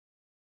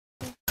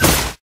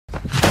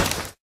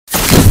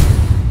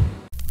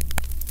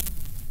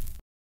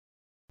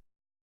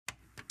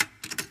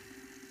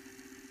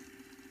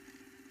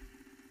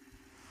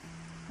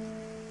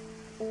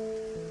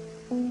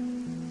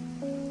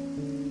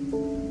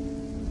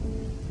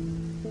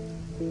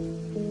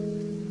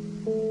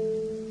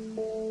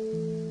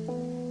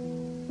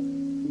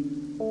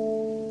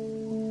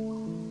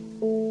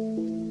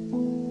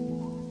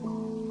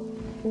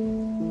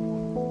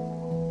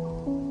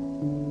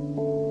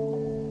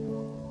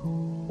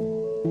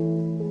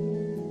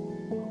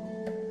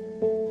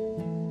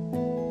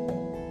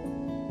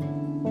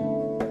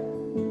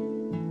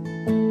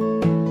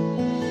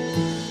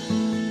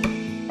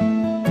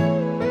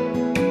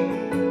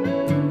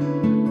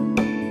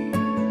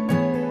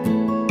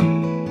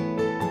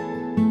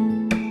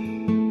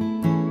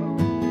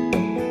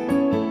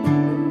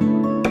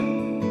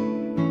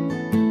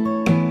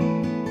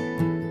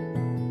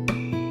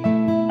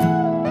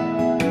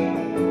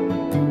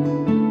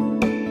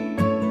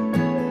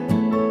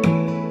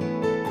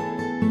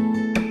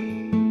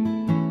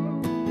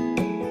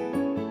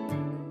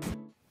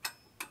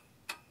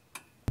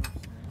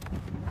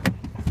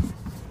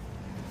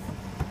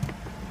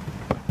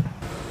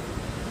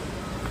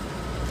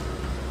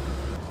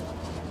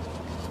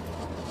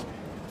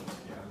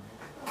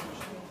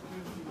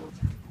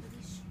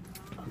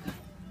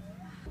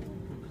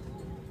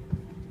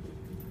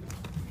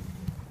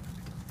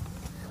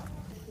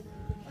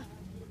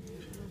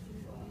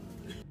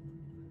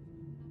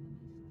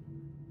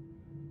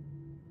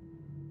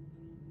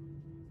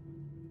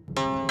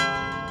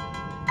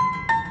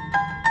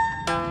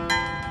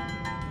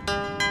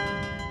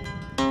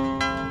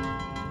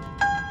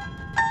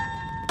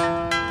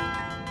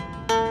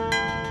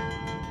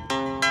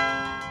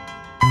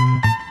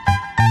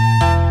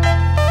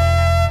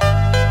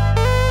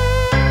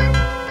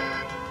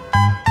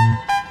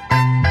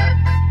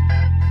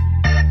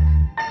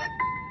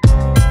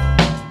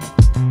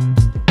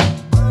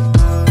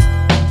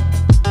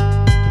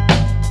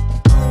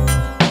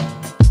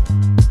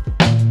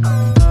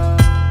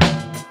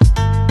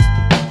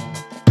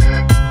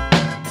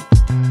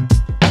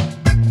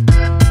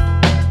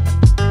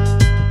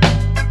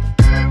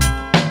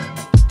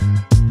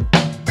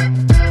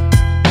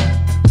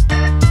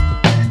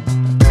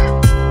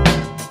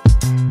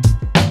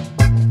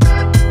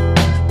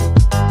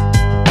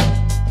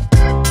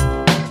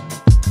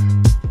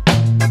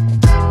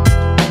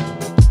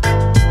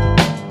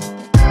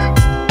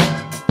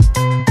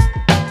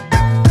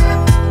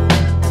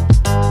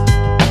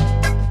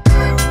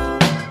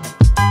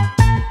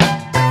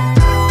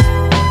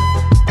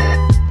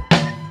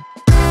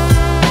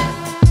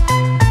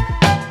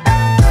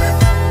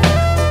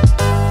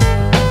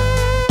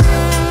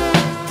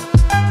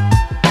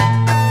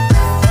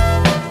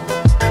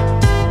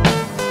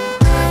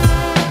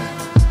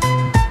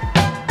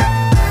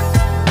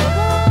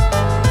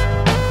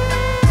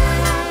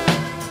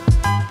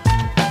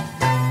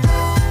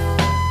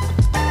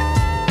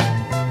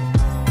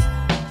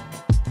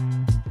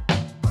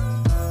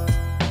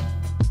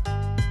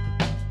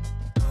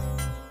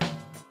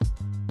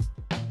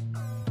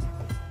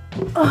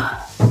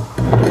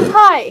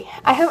Hi.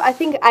 I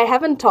think I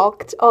haven't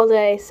talked all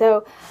day,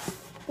 so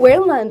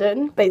we're in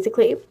London,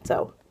 basically.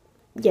 So,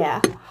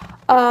 yeah.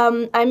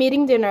 I'm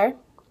eating dinner.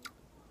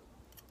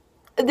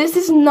 This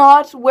is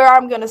not where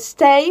I'm gonna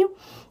stay.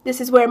 This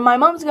is where my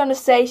mom's gonna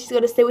stay. She's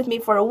gonna stay with me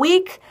for a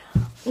week.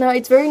 No,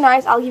 it's very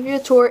nice. I'll give you a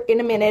tour in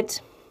a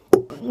minute.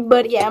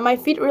 But yeah, my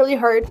feet really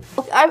hurt.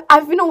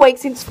 I've been awake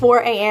since 4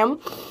 a.m.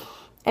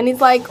 and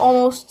it's like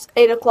almost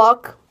 8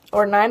 o'clock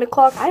or 9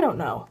 o'clock. I don't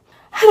know.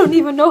 I don't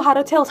even know how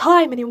to tell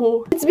time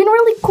anymore. It's been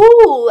really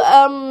cool.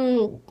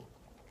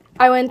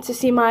 I went to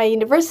see my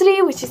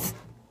university, which is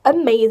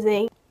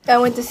amazing. I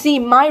went to see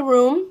my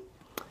room,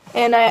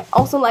 and I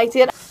also liked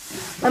it.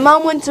 My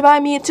mom went to buy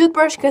me a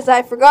toothbrush because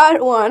I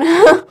forgot one.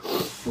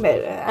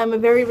 But I'm a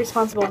very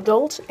responsible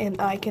adult, and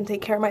I can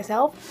take care of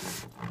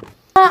myself.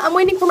 I'm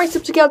waiting for my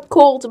soup to get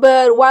cold,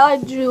 but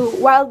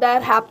while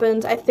that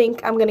happens, I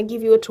think I'm gonna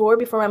give you a tour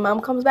before my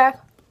mom comes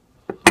back.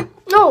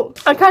 No,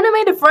 I kind of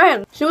made a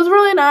friend. She was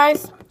really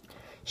nice.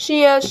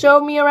 She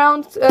showed me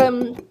around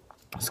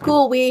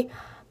school.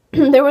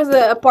 There was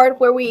a part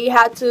where we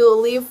had to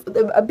leave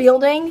a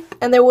building,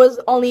 and there was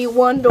only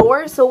one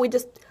door, so we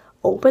just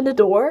opened the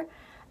door,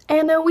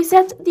 and we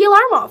set the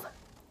alarm off.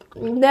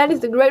 That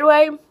is a great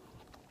way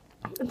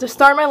to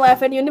start my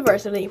life at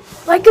university,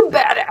 like a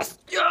badass.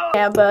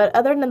 Yeah, but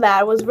other than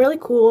that, it was really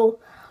cool.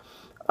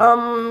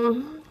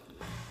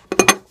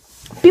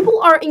 People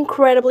are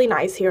incredibly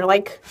nice here.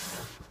 Like,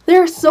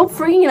 they're so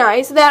freaking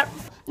nice that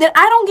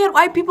I don't get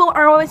why people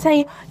are always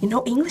saying, you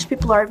know, English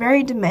people are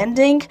very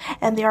demanding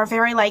and they are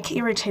very, like,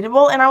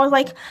 irritable. And I was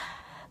like,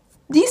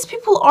 these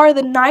people are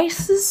the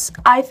nicest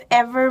I've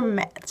ever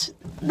met.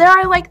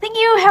 They're like, thank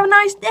you, have a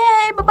nice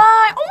day,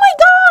 bye-bye. Oh my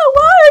god,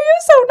 why are you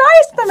so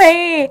nice to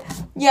me?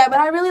 Yeah, but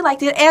I really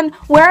liked it. And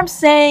where I'm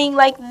staying,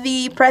 like,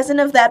 the president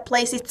of that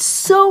place, it's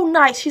so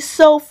nice. She's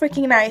so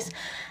freaking nice.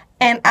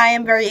 And I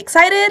am very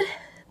excited.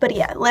 But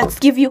yeah, let's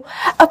give you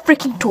a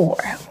freaking tour.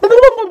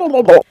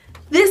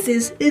 This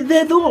is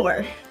the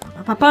door.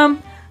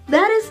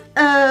 That is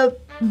a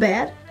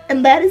bed.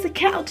 And that is a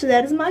couch.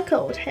 That is my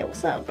coat. Hey,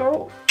 what's up,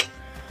 girl?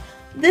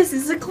 This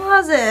is a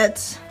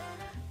closet.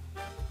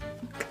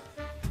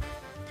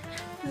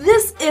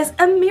 This is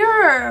a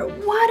mirror.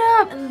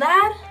 What up? And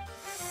that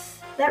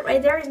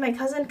right there is my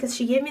cousin, because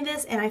she gave me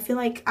this, and I feel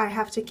like I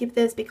have to keep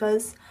this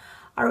because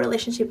our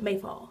relationship may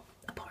fall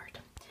apart.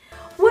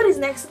 What is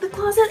next to the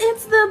closet?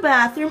 It's the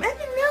bathroom and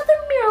another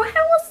mirror. Hey,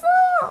 what's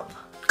up?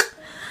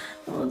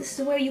 Oh, this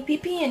is where you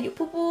pee-pee and you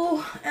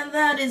poo-poo, and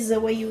that is the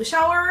way you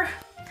shower.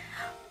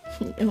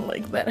 And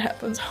like that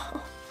happens.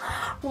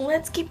 Well,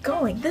 let's keep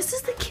going. This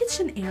is the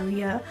kitchen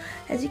area,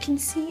 as you can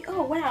see.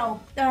 Oh wow,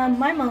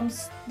 my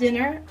mom's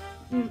dinner,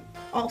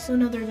 also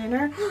another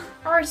dinner,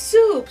 are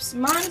soups.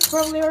 Mine's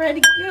probably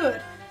already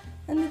good,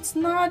 and it's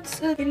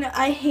not. You know,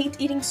 I hate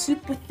eating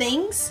soup with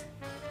things,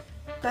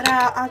 but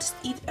I'll just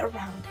eat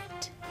around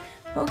it.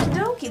 Okie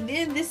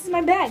dokie. This is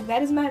my bag.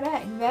 That is my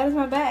bag. That is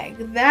my bag.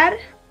 That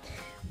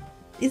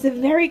is a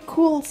very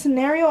cool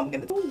scenario.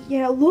 Oh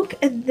yeah, look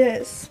at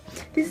this.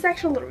 This is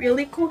actually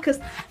really cool because,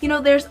 you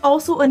know, there's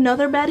also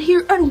another bed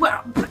here, and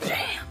wow,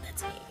 damn,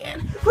 that's me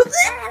again.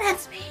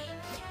 That's me.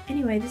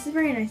 Anyway, this is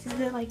very nice. This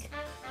is like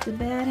the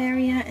bed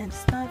area and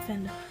stuff,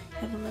 and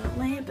have a little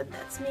lamp, and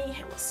that's me.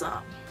 Hey, what's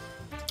up?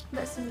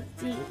 This is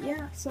the,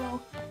 yeah,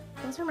 so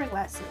those are my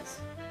glasses.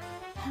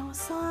 Hey,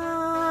 what's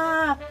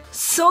up?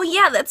 So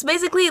yeah, that's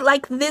basically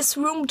like this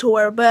room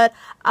tour, but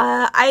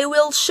I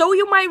will show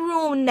you my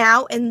room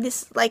now, and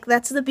this, like,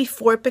 that's the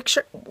before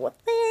picture. What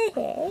the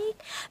heck?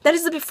 That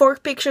is the before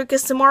picture,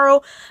 because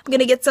tomorrow I'm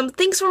gonna get some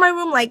things for my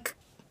room, like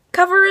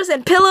covers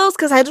and pillows,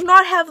 because I do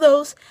not have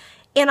those,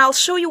 and I'll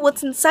show you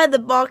what's inside the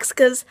box,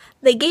 because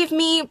they gave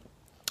me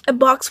a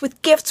box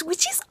with gifts,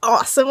 which is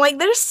awesome. Like,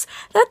 that's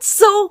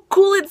so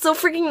cool and so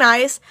freaking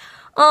nice.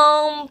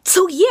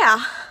 So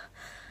yeah.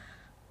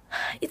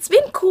 It's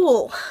been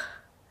cool.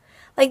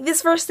 Like,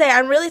 this first day,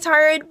 I'm really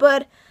tired,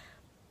 but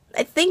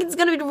I think it's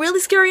gonna be really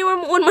scary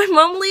when my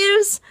mom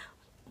leaves.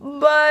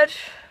 But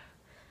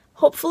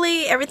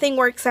hopefully everything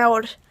works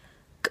out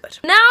good.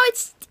 Now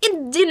it's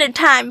dinner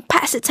time,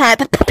 pasta time,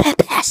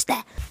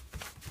 pasta.